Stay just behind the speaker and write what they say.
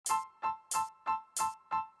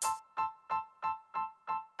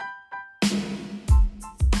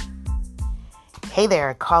Hey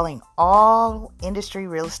there, calling all industry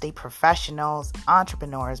real estate professionals,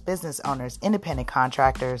 entrepreneurs, business owners, independent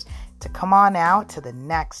contractors to come on out to the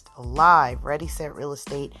next live Ready Set Real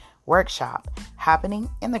Estate workshop happening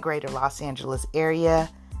in the greater Los Angeles area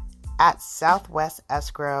at Southwest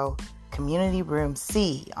Escrow Community Room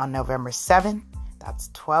C on November 7th. That's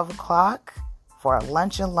 12 o'clock for a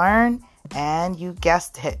lunch and learn. And you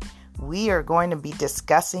guessed it, we are going to be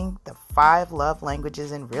discussing the 5 love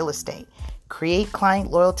languages in real estate. Create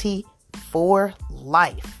client loyalty for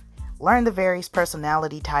life. Learn the various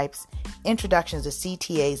personality types, introductions to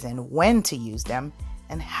CTAs and when to use them,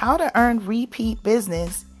 and how to earn repeat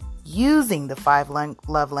business using the 5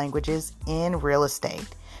 love languages in real estate.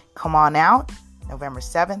 Come on out November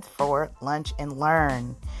 7th for lunch and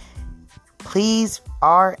learn. Please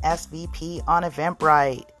RSVP on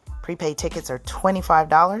Eventbrite. Prepaid tickets are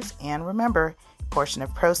 $25, and remember, portion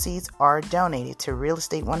of proceeds are donated to Real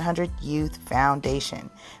Estate 100 Youth Foundation.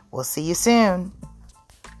 We'll see you soon.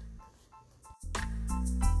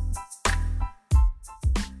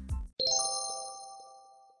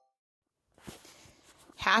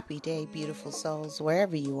 Happy day, beautiful souls,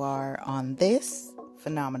 wherever you are on this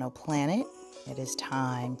phenomenal planet. It is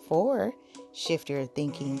time for Shift Your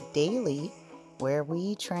Thinking Daily, where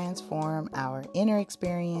we transform our inner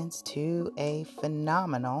experience to a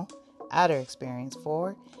phenomenal outer experience.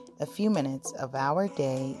 For a few minutes of our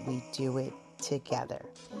day, we do it together.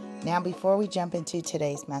 Now, before we jump into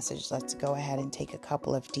today's message, let's go ahead and take a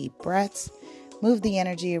couple of deep breaths, move the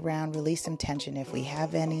energy around, release some tension if we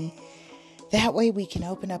have any. That way we can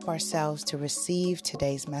open up ourselves to receive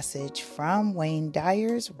today's message from Wayne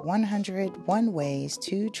Dyer's 101 Ways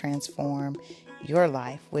to Transform Your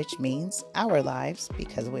Life, which means our lives,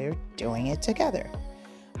 because we're doing it together.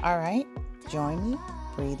 All right, join me.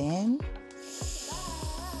 Breathe in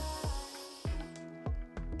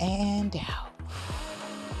and out.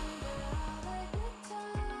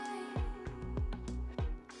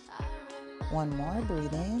 One more,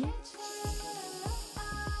 breathe in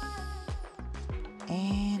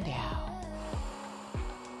and out.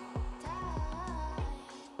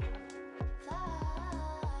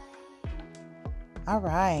 All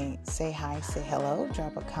right, say hi, say hello,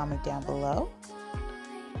 drop a comment down below.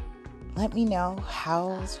 Let me know,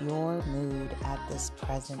 how's your mood at this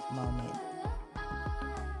present moment?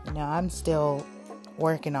 You know, I'm still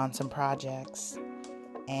working on some projects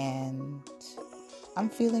and I'm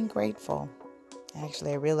feeling grateful.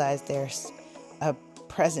 Actually, I realized there's a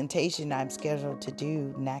presentation I'm scheduled to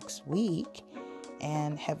do next week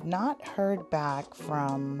and have not heard back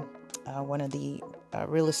from one of the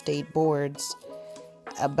real estate boards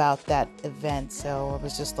about that event. So I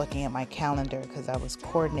was just looking at my calendar because I was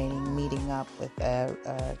coordinating meeting up with a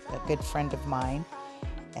good friend of mine,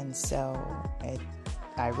 and so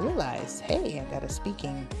I realized, hey, I got a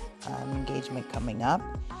speaking engagement coming up,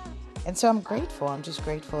 and so I'm grateful. I'm just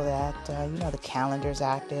grateful that the calendar's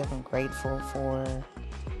active. I'm grateful for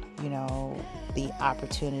the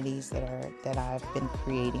opportunities that I've been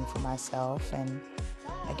creating for myself. And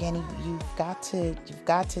again, you've got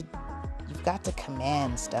to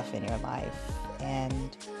command stuff in your life.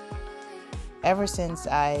 And ever since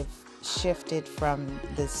I've shifted from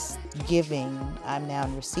this giving, I'm now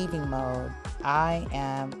in receiving mode. I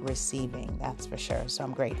am receiving, that's for sure. So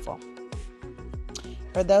I'm grateful.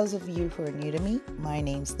 For those of you who are new to me, my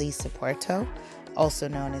name's Lisa Puerto, also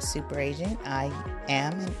known as Super Agent. I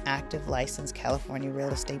am an active licensed California real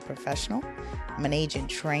estate professional. I'm an agent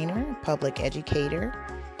trainer, public educator,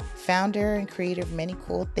 founder and creator of many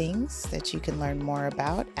cool things that you can learn more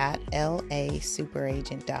about at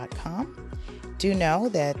LASuperagent.com. Do know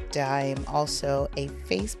that I am also a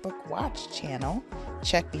Facebook watch channel.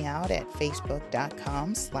 Check me out at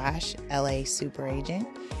facebook.com/LASuperagent.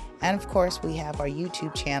 And of course, we have our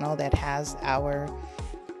YouTube channel that has our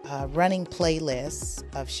running playlists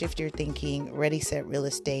of Shift Your Thinking, Ready Set Real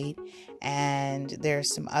Estate, and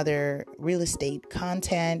there's some other real estate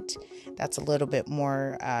content that's a little bit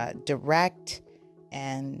more direct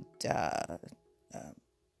and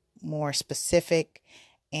more specific.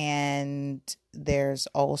 And there's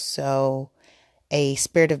also a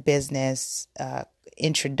Spirit of Business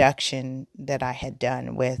introduction that I had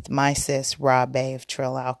done with my sis Rob Bay of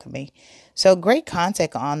Trill Alchemy. So great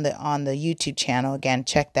content on the YouTube channel. Again,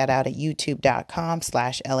 check that out at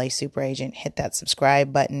youtube.com/LASuperagent. Hit that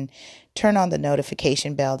subscribe button. Turn on the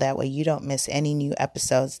notification bell. That way you don't miss any new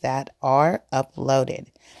episodes that are uploaded.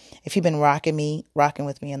 If you've been rocking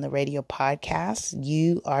with me on the radio podcast,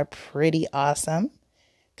 you are pretty awesome.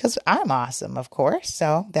 Because I'm awesome, of course.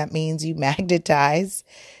 So that means you magnetize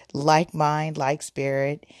like mind, like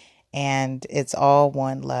spirit, and it's all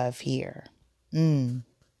one love here.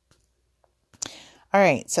 All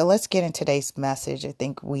right, so let's get into today's message. I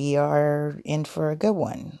think we are in for a good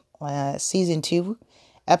one. Season 2,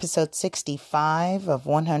 episode 65 of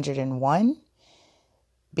 101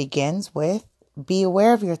 begins with, be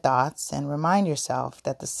aware of your thoughts and remind yourself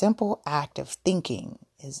that the simple act of thinking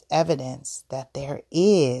is evidence that there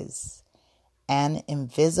is an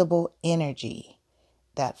invisible energy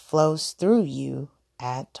that flows through you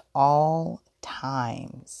at all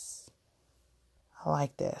times. I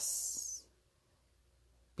like this.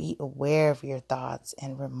 Be aware of your thoughts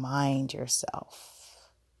and remind yourself.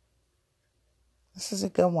 This is a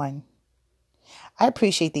good one. I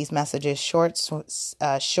appreciate these messages, short,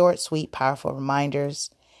 sweet, powerful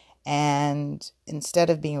reminders. And instead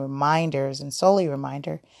of being reminders and solely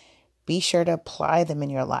reminder, be sure to apply them in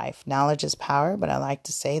your life. Knowledge is power, but I like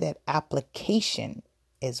to say that application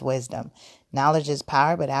is wisdom. Knowledge is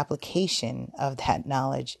power, but application of that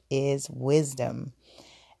knowledge is wisdom.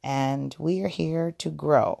 And we are here to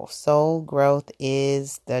grow. Soul growth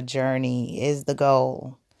is the journey, is the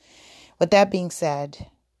goal. With that being said,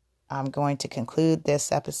 I'm going to conclude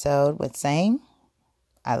this episode with saying,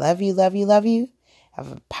 I love you, love you, love you.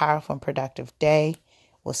 Have a powerful and productive day.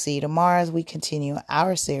 We'll see you tomorrow as we continue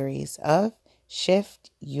our series of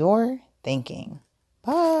Shift Your Thinking.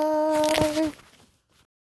 Bye.